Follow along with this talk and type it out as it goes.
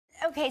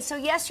Okay, so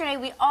yesterday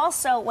we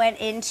also went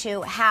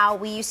into how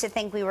we used to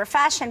think we were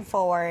fashion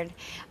forward,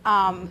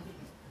 and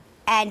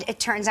it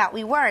turns out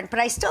we weren't. But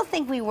I still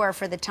think we were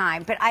for the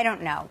time, but I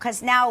don't know.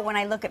 Because now when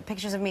I look at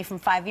pictures of me from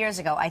 5 years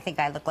ago, I think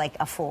I look like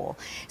a fool.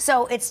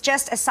 So it's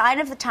just a sign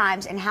of the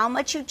times and how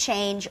much you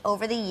change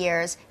over the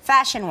years,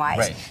 fashion-wise.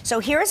 Right. So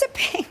here's a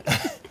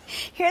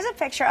here's a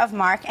picture of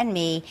Mark and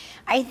me,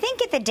 I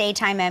think at the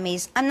Daytime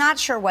Emmys. I'm not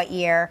sure what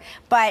year,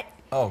 but...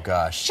 Oh,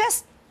 gosh.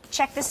 Just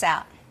check this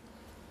out.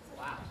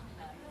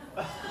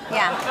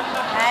 Yeah,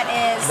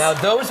 that is... Now,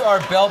 those are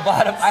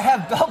bell-bottom... I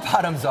have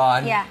bell-bottoms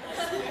on. Yeah.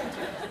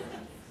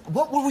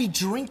 What were we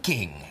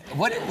drinking?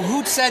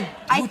 Who said...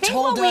 Who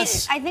told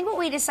us... I think what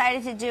we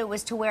decided to do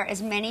was to wear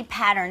as many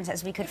patterns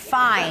as we could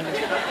find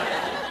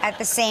at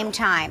the same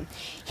time.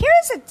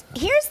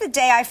 Here's the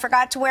day I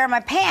forgot to wear my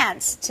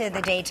pants to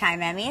the Daytime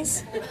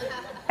Emmys.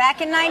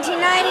 Back in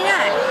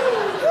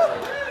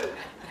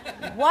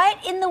 1999. What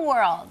in the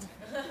world?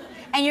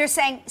 And you're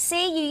saying,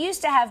 see, you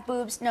used to have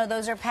boobs. No,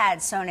 those are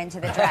pads sewn into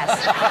the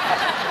dress.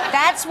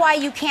 That's why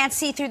you can't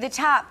see through the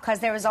top, because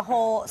there was a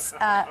whole...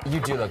 You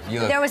look...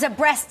 There was a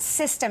breast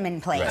system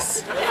in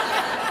place.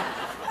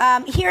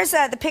 Right. Here's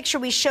the picture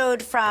we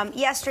showed from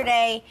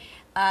yesterday.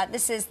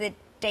 This is the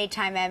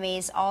Daytime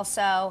Emmys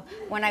also,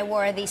 when I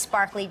wore the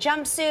sparkly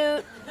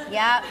jumpsuit.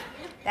 Yeah,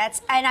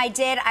 and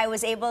I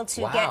was able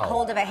to get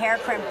hold of a hair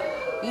crimp.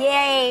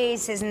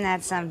 Yes, isn't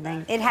that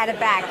something? It had a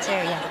back too,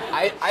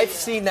 yeah. I've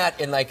seen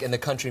that in the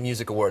Country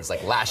Music Awards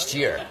last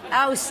year.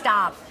 Oh,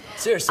 stop.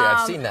 Seriously,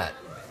 I've seen that.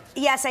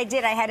 Yes, I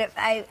did. I had it.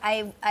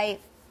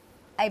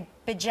 I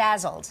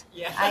bejazzled.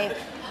 Yeah. I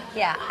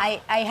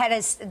had a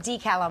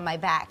decal on my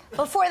back.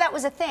 Before that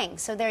was a thing,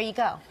 so there you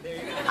go.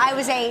 I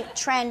was a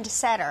trend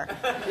setter.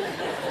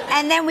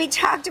 And then we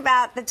talked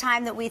about the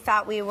time that we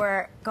thought we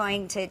were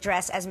going to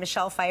dress as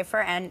Michelle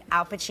Pfeiffer and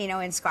Al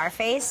Pacino in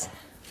Scarface.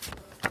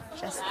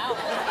 Just... Okay.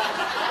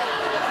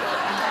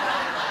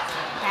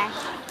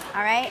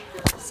 All right.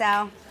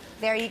 So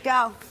there you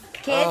go,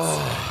 kids.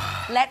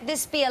 Let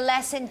this be a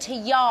lesson to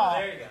y'all.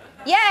 There you go.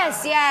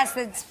 Yes, yes,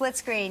 the split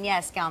screen.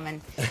 Yes, Gelman.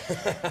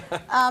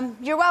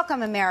 You're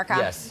welcome, America.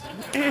 Yes.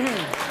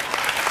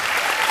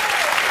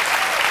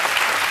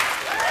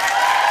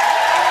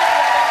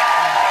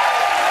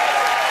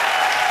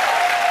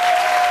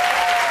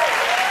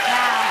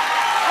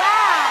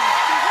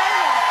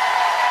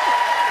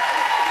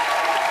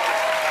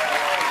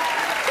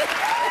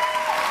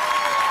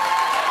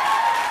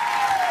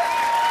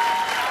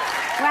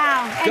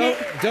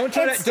 Don't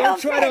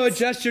try to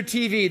adjust your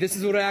TV. This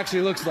is what it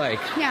actually looks like.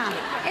 Yeah,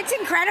 it's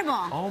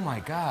incredible. Oh my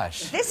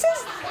gosh. This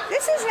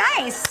is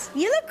nice.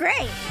 You look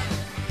great.